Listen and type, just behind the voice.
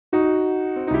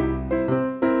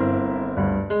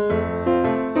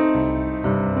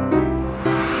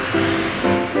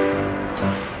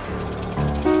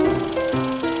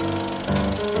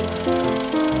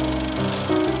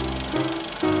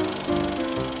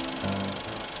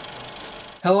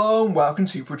Hello and welcome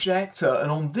to Projector,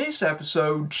 and on this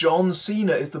episode, John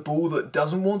Cena is the bull that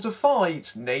doesn't want to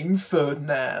fight, named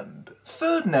Ferdinand.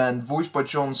 Ferdinand, voiced by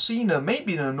John Cena, may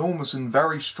be an enormous and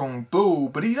very strong bull,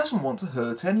 but he doesn't want to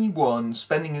hurt anyone,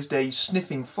 spending his days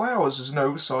sniffing flowers as an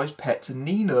oversized pet to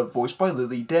Nina, voiced by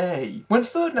Lily Day. When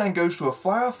Ferdinand goes to a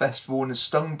flower festival and is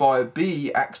stung by a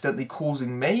bee, accidentally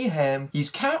causing mayhem,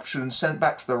 he's captured and sent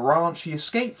back to the ranch he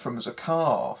escaped from as a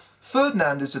calf.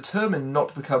 Ferdinand is determined not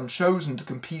to become chosen to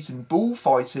compete in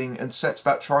bullfighting and sets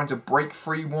about trying to break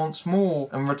free once more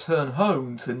and return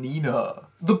home to Nina.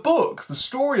 The book, The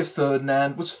Story of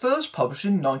Ferdinand, was first published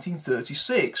in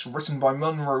 1936, written by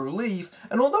Munro Leaf,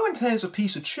 and although intended as a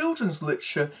piece of children's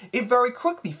literature, it very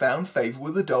quickly found favour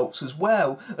with adults as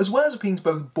well as appealing to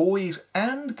both boys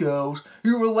and girls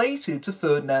who related to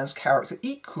Ferdinand's character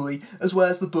equally, as well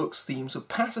as the book's themes of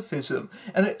pacifism,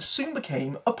 and it soon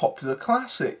became a popular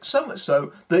classic, so much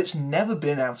so that it's never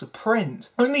been out of print.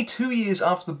 Only 2 years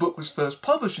after the book was first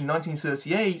published in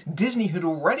 1938, Disney had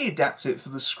already adapted it for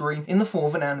the screen in the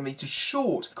form of an animated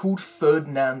short called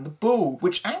Ferdinand the Bull,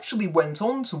 which actually went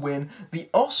on to win the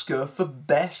Oscar for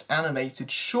Best Animated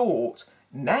Short.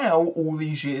 Now, all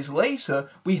these years later,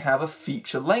 we have a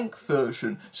feature-length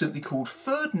version, simply called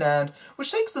Ferdinand,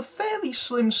 which takes the fairly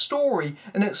slim story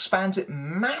and expands it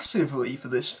massively for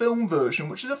this film version,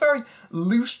 which is a very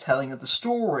loose telling of the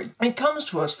story. It comes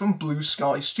to us from Blue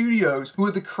Sky Studios, who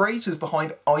are the creators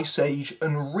behind Ice Age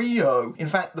and Rio. In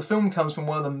fact, the film comes from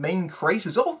one of the main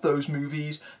creators of those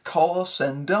movies, Carlos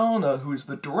Sandana, who is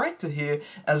the director here,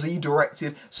 as he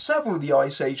directed several of the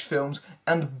Ice Age films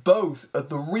and both of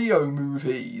the Rio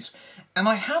movies. And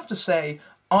I have to say,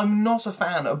 I'm not a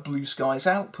fan of Blue Sky's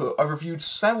output. I've reviewed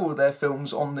several of their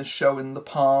films on this show in the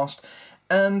past,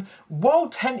 and while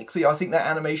technically I think their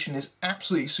animation is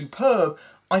absolutely superb,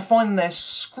 I find their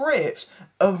scripts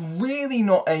are really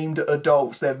not aimed at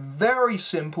adults. They're very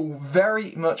simple,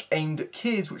 very much aimed at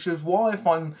kids, which is why I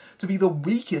find them to be the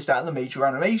weakest out of the major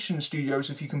animation studios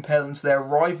if you compare them to their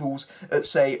rivals at,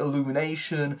 say,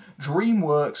 Illumination,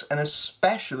 DreamWorks, and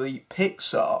especially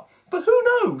Pixar. But who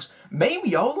knows?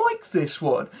 Maybe I'll like this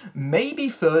one. Maybe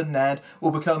Ferdinand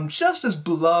will become just as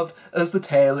beloved as the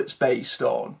tale it's based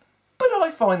on. But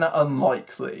I find that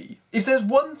unlikely. If there's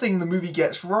one thing the movie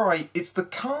gets right, it's the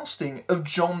casting of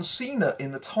John Cena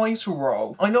in the title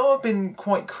role. I know I've been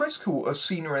quite critical of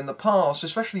Cena in the past,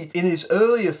 especially in his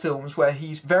earlier films where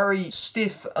he's very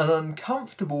stiff and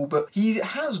uncomfortable, but he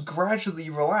has gradually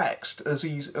relaxed as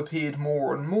he's appeared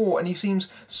more and more, and he seems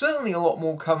certainly a lot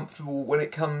more comfortable when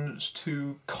it comes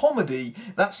to comedy.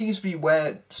 That seems to be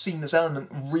where Cena's element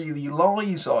really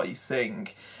lies, I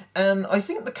think. And I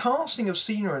think the casting of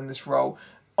Cena in this role,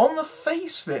 on the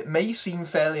face of it, may seem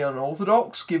fairly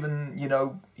unorthodox, given, you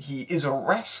know, he is a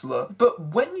wrestler,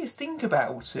 but when you think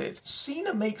about it,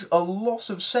 Cena makes a lot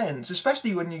of sense,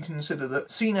 especially when you consider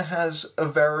that Cena has a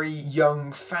very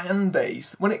young fan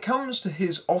base. When it comes to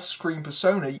his off-screen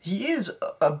persona, he is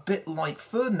a bit like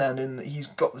Ferdinand in that he's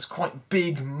got this quite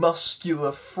big,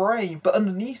 muscular frame, but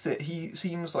underneath it, he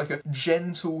seems like a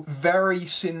gentle, very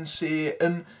sincere,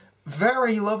 and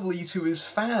very lovely to his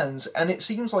fans, and it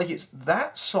seems like it's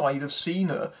that side of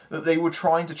Cena that they were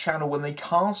trying to channel when they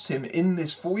cast him in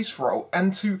this voice role,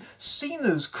 and to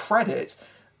Cena's credit,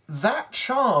 that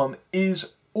charm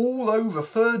is all over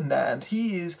Ferdinand.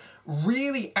 He is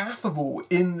really affable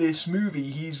in this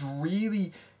movie, he's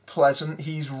really pleasant,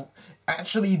 he's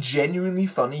actually genuinely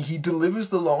funny, he delivers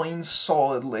the lines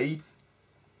solidly.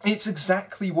 It's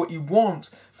exactly what you want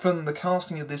from the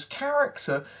casting of this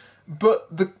character. But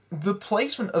the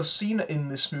placement of Cena in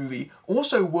this movie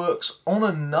also works on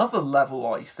another level,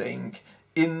 I think,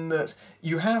 in that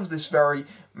you have this very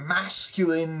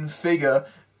masculine figure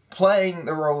playing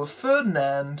the role of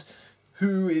Ferdinand,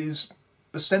 who is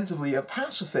ostensibly a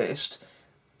pacifist,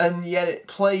 and yet it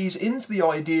plays into the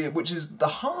idea, which is the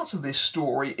heart of this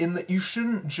story, in that you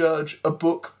shouldn't judge a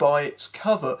book by its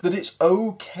cover, that it's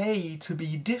okay to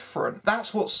be different.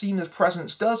 That's what Cena's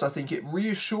presence does, I think. It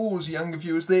reassures younger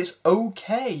viewers that it's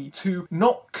okay to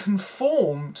not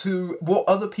conform to what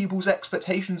other people's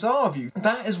expectations are of you.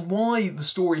 That is why the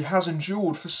story has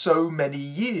endured for so many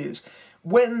years.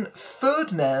 When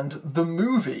Ferdinand, the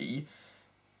movie,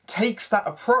 takes that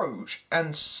approach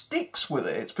and sticks with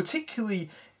it, particularly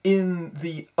in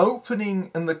the opening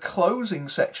and the closing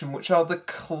section, which are the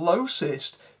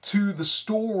closest to the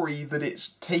story that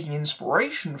it's taking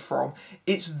inspiration from,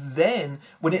 it's then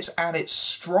when it's at its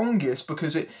strongest,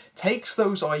 because it takes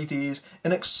those ideas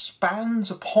and expands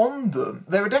upon them.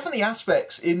 There are definitely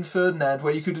aspects in Ferdinand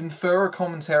where you could infer a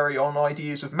commentary on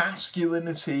ideas of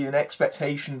masculinity and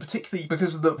expectation, particularly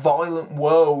because of the violent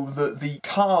world that the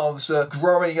calves are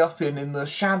growing up in the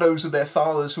shadows of their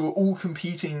fathers, who are all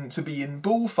competing to be in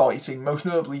bullfighting, most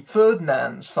notably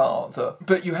Ferdinand's father.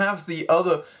 But you have the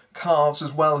other calves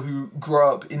as well who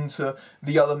grow up into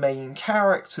the other main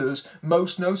characters,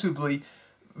 most notably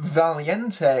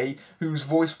Valiente, who's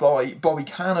voiced by Bobby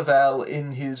Cannavale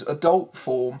in his adult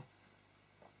form.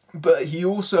 But he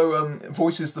also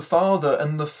voices the father,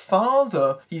 and the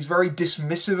father, he's very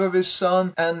dismissive of his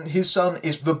son, and his son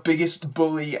is the biggest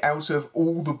bully out of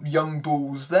all the young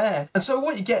bulls there. And so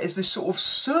what you get is this sort of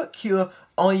circular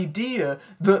idea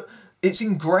that it's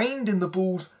ingrained in the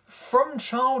bulls from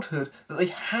childhood that they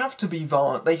have to be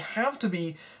violent, they have to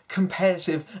be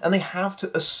competitive, and they have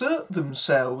to assert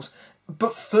themselves.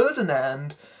 But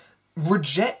Ferdinand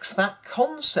rejects that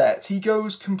concept. He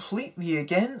goes completely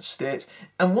against it,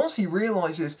 and once he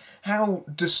realises how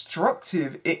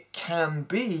destructive it can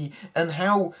be and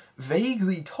how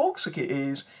vaguely toxic it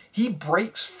is, he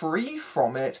breaks free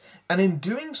from it, and in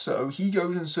doing so he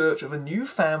goes in search of a new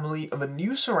family, of a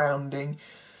new surrounding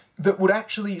that would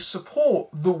actually support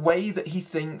the way that he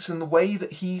thinks and the way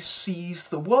that he sees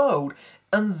the world.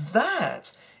 And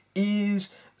that is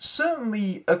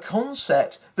certainly a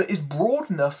concept that is broad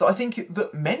enough that I think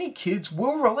that many kids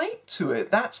will relate to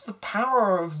it. That's the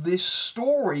power of this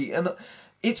story, and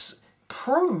it's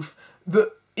proof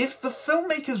that if the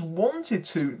filmmakers wanted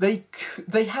to,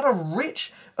 they had a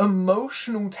rich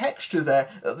emotional texture there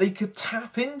that they could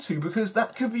tap into, because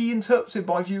that could be interpreted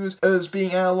by viewers as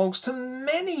being analogues to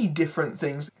many different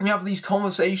things. You have these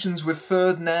conversations with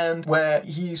Ferdinand where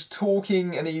he's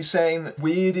talking and he's saying that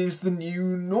weird is the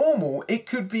new normal. It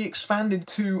could be expanded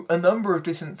to a number of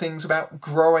different things about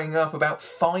growing up, about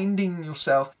finding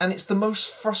yourself, and it's the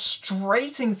most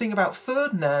frustrating thing about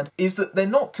Ferdinand is that they're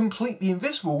not completely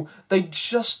invisible, they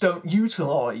just don't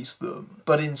utilise them.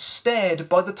 But instead,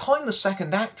 by the time the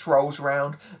second act rolls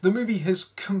around, the movie has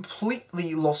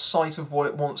completely lost sight of what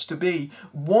it wants to be.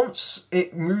 Once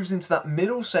it moves into that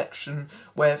middle section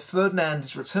where Ferdinand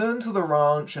is returned to the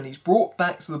ranch and he's brought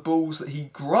back to the bulls that he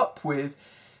grew up with,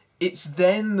 it's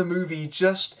then the movie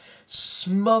just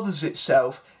smothers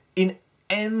itself in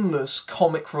endless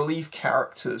comic relief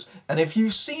characters. And if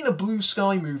you've seen a Blue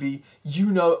Sky movie, you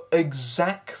know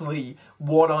exactly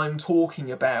what I'm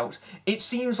talking about. It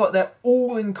seems like they're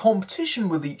all in competition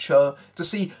with each other to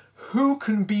see who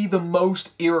can be the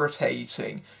most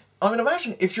irritating. I mean,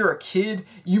 imagine if you're a kid,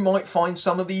 you might find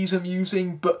some of these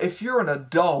amusing, but if you're an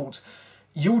adult,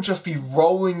 you'll just be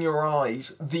rolling your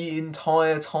eyes the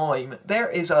entire time. There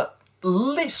is a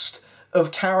list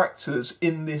of characters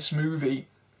in this movie,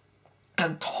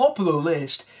 and top of the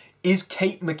list is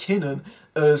Kate McKinnon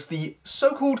as the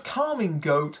so-called calming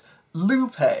goat,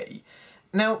 Lupe.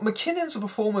 Now, McKinnon's a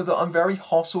performer that I'm very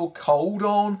hot or cold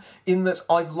on, in that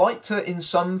I've liked her in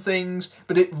some things,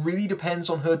 but it really depends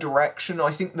on her direction.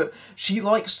 I think that she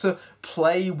likes to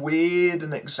play weird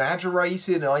and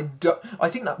exaggerated, and I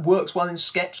think that works well in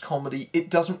sketch comedy. It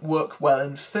doesn't work well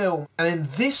in film. And in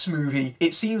this movie,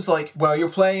 it seems like, well, you're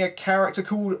playing a character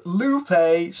called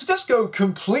Lupe, so just go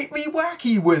completely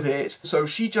wacky with it. So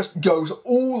she just goes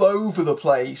all over the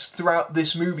place throughout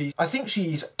this movie. I think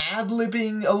she's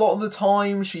ad-libbing a lot of the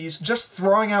time, she's just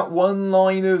throwing out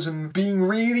one-liners and being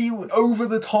really over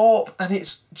the top, and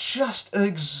it's just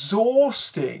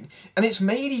exhausting. And it's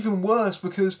made even worse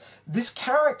because this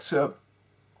character,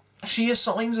 she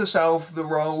assigns herself the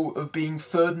role of being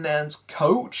Ferdinand's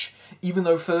coach, even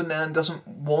though Ferdinand doesn't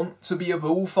want to be a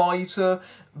bullfighter,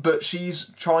 but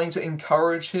she's trying to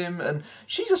encourage him, and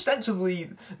she's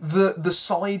ostensibly the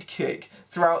sidekick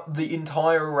throughout the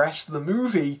entire rest of the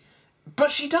movie,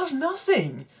 but she does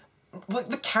nothing. Like,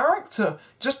 the character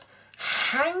just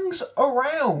hangs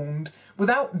around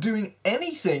without doing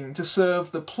anything to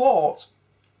serve the plot,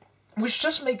 which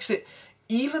just makes it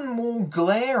even more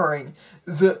glaring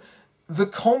that the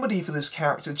comedy for this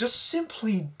character just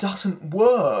simply doesn't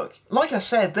work. Like I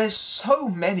said, there's so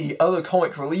many other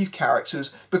comic relief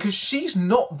characters because she's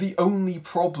not the only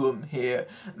problem here.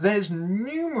 There's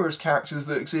numerous characters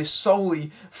that exist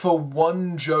solely for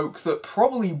one joke that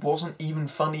probably wasn't even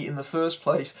funny in the first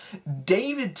place.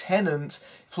 David Tennant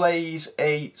plays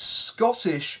a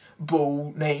Scottish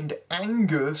bull named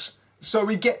Angus, So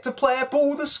we get to play up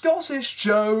all the Scottish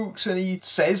jokes, and he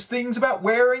says things about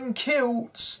wearing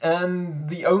kilts, and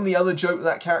the only other joke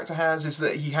that character has is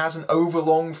that he has an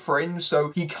overlong fringe,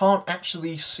 so he can't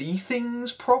actually see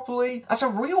things properly. That's a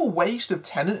real waste of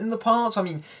Tennant in the part. I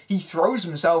mean, he throws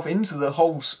himself into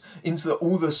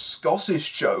all the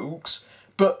Scottish jokes,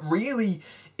 but really,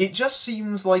 it just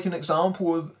seems like an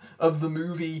example of the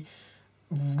movie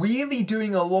really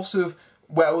doing a lot of,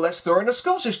 well, let's throw in a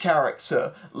Scottish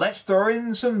character, let's throw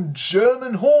in some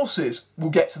German horses, we'll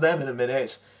get to them in a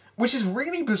minute, which is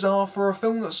really bizarre for a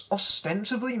film that's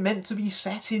ostensibly meant to be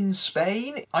set in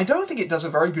Spain. I don't think it does a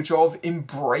very good job of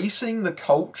embracing the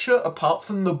culture apart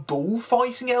from the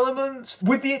bullfighting element,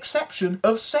 with the exception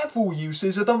of several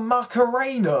uses of the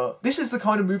Macarena. This is the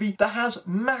kind of movie that has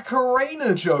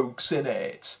Macarena jokes in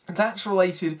it. That's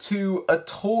related to a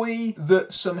toy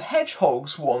that some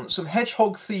hedgehogs want, some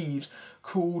hedgehog thieves,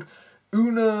 called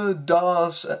Una,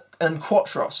 Das, and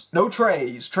Quatros. No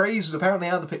Tres. Tres is apparently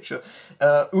out of the picture.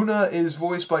 Una is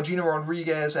voiced by Gina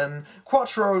Rodriguez, and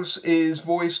Quatros is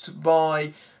voiced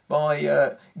by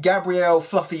Gabriel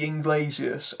Fluffy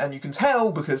Iglesias, and you can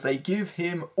tell because they give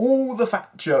him all the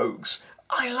fat jokes.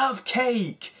 I love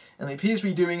cake! And he appears to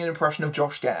be doing an impression of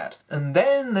Josh Gad. And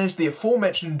then there's the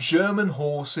aforementioned German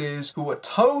horses, who are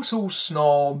total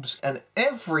snobs, and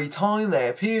every time they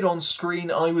appeared on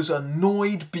screen I was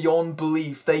annoyed beyond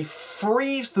belief. They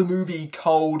freeze the movie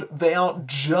cold, they are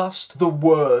just the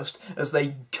worst, as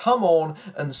they come on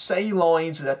and say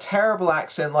lines in a terrible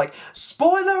accent like,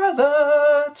 "Spoiler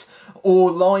alert!" or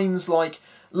lines like,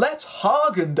 "Let's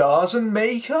Häagen-Dazs and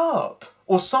make up,"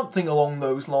 or something along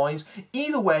those lines.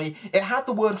 Either way, it had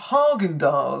the word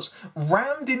Häagen-Dazs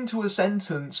rammed into a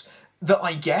sentence that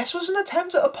I guess was an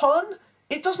attempt at a pun?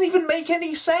 It doesn't even make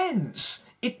any sense.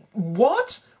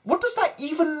 What? What does that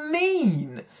even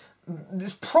mean?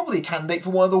 It's probably a candidate for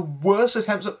one of the worst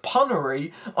attempts at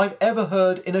punnery I've ever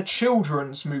heard in a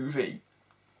children's movie.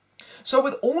 So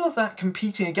with all of that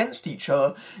competing against each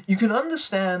other, you can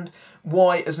understand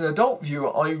why, as an adult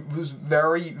viewer, I was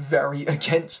very, very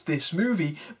against this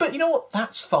movie. But you know what?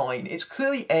 That's fine. It's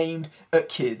clearly aimed at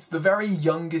kids, the very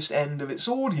youngest end of its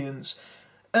audience.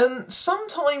 And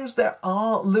sometimes there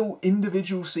are little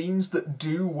individual scenes that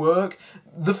do work.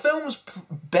 The film's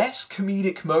best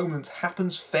comedic moment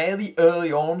happens fairly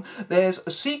early on. There's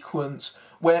a sequence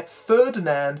where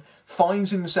Ferdinand finds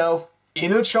himself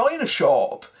in a china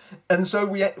shop. And so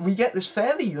we get this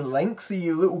fairly lengthy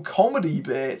little comedy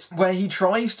bit where he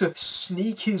tries to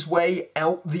sneak his way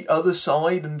out the other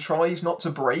side and tries not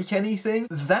to break anything.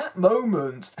 That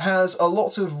moment has a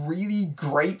lot of really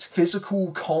great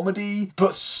physical comedy,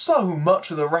 but so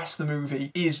much of the rest of the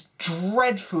movie is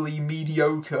dreadfully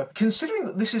mediocre. Considering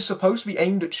that this is supposed to be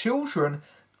aimed at children,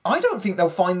 I don't think they'll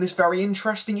find this very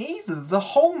interesting either. The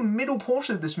whole middle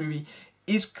portion of this movie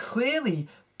is clearly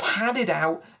padded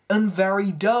out and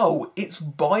very dull. It's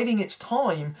biding its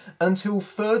time until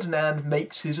Ferdinand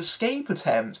makes his escape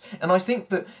attempt, and I think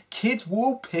that kids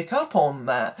will pick up on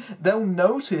that. They'll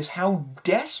notice how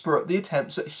desperate the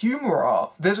attempts at humour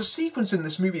are. There's a sequence in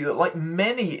this movie that, like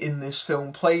many in this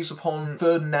film, plays upon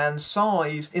Ferdinand's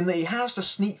size, in that he has to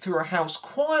sneak through a house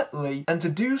quietly, and to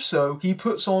do so he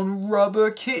puts on rubber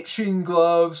kitchen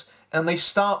gloves, and they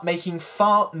start making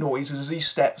fart noises as he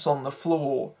steps on the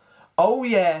floor. Oh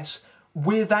yes,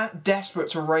 we're that desperate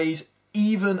to raise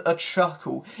even a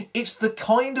chuckle. It's the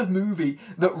kind of movie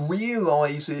that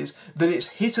realises that it's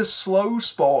hit a slow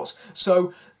spot,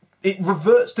 so it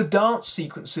reverts to dance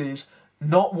sequences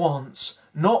not once,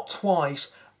 not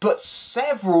twice, but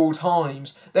several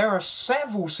times. There are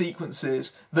several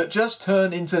sequences that just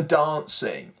turn into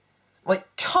dancing. Like,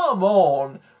 come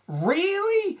on,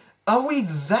 really? Are we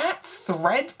that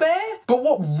threadbare? But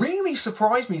what really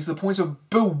surprised me to the point of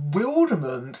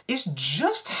bewilderment is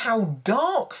just how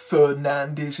dark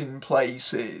Ferdinand is in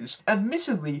places.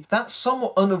 Admittedly, that's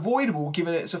somewhat unavoidable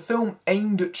given it's a film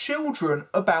aimed at children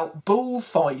about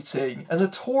bullfighting, a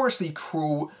notoriously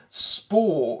cruel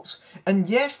sport. And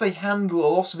yes, they handle a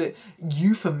lot of it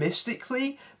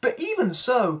euphemistically, but even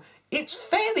so, it's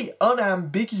fairly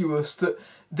unambiguous that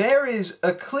there is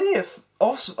a clear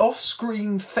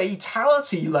off-screen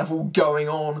fatality level going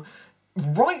on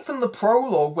right from the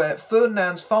prologue, where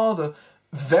Ferdinand's father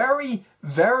very,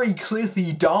 very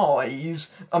clearly dies.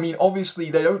 I mean,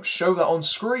 obviously they don't show that on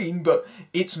screen, but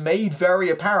it's made very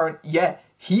apparent, yeah,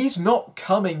 he's not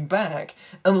coming back.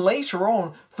 And later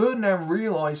on, Ferdinand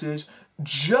realises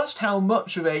just how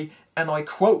much of a, and I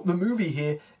quote the movie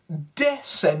here, death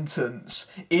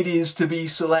sentence it is to be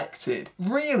selected.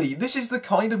 Really, this is the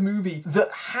kind of movie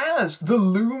that has the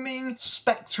looming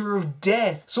spectre of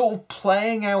death sort of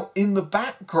playing out in the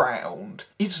background.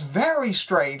 It's very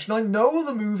strange, and I know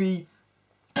the movie,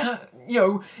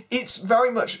 it's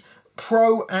very much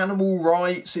pro-animal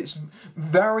rights, it's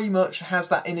very much has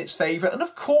that in its favour, and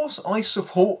of course I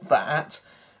support that,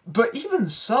 but even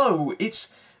so, it's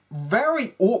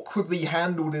very awkwardly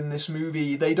handled in this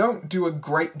movie. They don't do a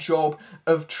great job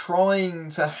of trying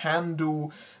to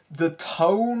handle the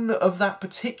tone of that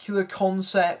particular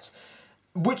concept,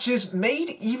 which is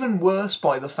made even worse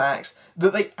by the fact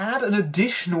that they add an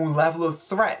additional level of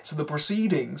threat to the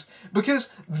proceedings, because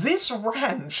this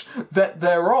ranch that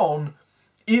they're on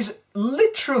is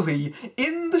literally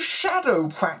in the shadow,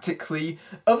 practically,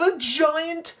 of a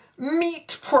giant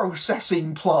meat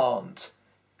processing plant.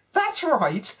 That's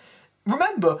right.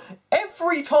 Remember,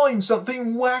 every time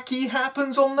something wacky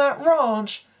happens on that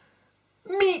ranch,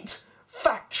 meat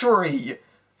factory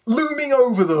looming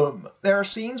over them. There are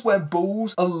scenes where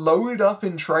bulls are loaded up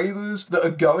in trailers that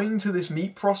are going to this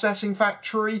meat processing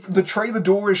factory. The trailer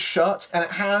door is shut and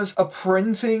it has a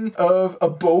printing of a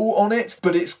bull on it,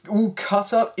 but it's all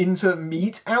cut up into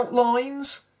meat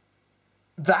outlines.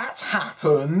 That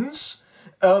happens.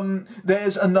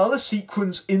 There's another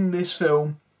sequence in this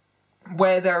film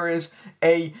where there is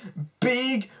a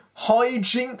big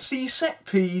hijinksy set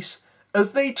piece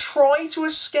as they try to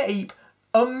escape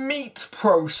a meat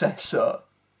processor.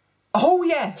 Oh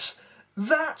yes,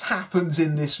 that happens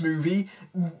in this movie.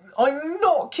 I'm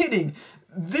not kidding.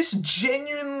 This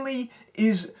genuinely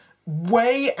is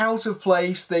way out of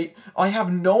place. I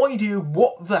have no idea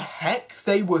what the heck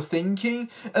they were thinking,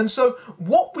 and so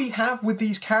what we have with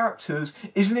these characters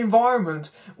is an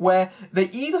environment where they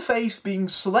either face being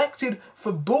selected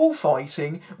for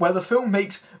bullfighting, where the film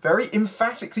makes very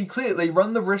emphatically clear they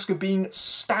run the risk of being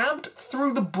stabbed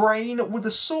through the brain with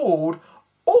a sword,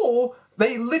 or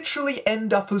they literally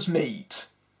end up as meat.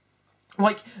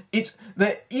 Like,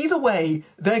 either way,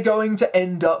 they're going to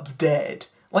end up dead.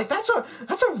 Like, that's a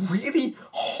really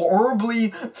horribly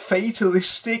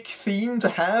fatalistic theme to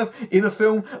have in a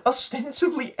film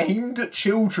ostensibly aimed at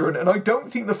children, and I don't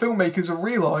think the filmmakers have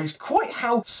realised quite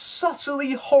how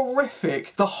subtly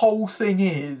horrific the whole thing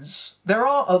is. There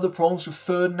are other problems with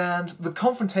Ferdinand. The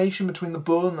confrontation between the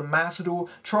bull and the matador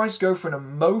tries to go for an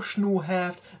emotional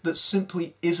heft that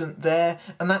simply isn't there,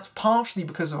 and that's partially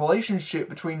because the relationship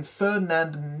between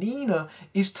Ferdinand and Nina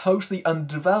is totally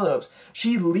undeveloped.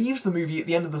 She leaves the movie at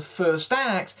the end of the first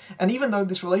act, and even though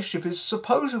this relationship is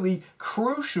supposedly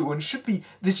crucial and should be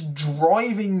this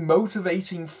driving,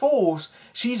 motivating force,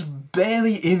 she's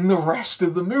barely in the rest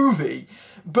of the movie.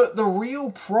 But the real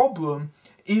problem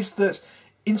is that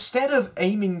instead of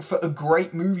aiming for a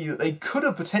great movie that they could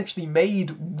have potentially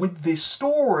made with this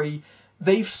story,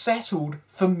 they've settled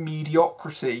for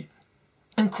mediocrity.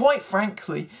 And quite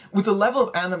frankly, with the level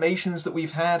of animations that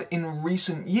we've had in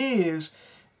recent years,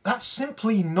 that's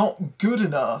simply not good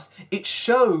enough. It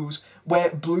shows where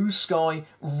Blue Sky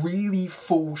really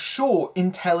falls short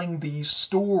in telling these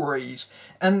stories.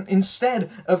 And instead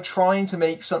of trying to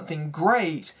make something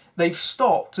great, they've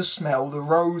stopped to smell the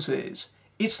roses.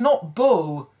 It's not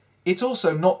Bull, it's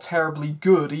also not terribly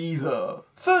good either.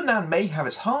 Ferdinand may have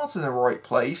its heart in the right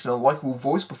place and a likeable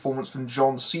voice performance from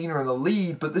John Cena in the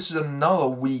lead, but this is another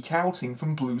weak outing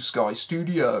from Blue Sky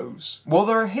Studios. While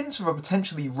there are hints of a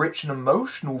potentially rich and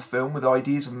emotional film with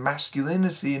ideas of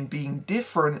masculinity and being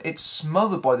different, it's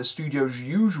smothered by the studio's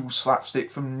usual slapstick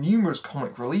from numerous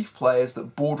comic relief players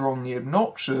that border on the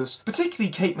obnoxious,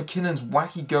 particularly Kate McKinnon's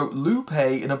wacky goat Lupe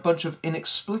and a bunch of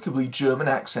inexplicably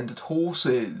German-accented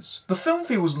horses. The film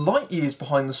feels light years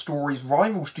behind the story's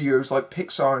rival studios like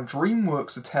Pixar and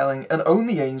DreamWorks are telling, and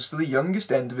only aims for the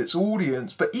youngest end of its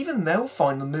audience, but even they'll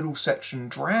find the middle section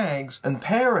drags, and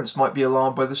parents might be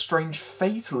alarmed by the strange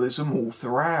fatalism all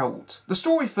throughout. The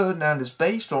story Ferdinand is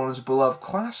based on is a beloved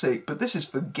classic, but this is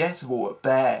forgettable at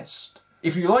best.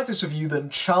 If you like this review, then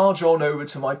charge on over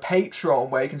to my Patreon,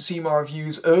 where you can see my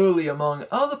reviews early among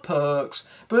other perks,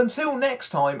 but until next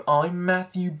time, I'm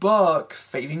Matthew Burke,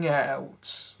 fading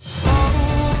out.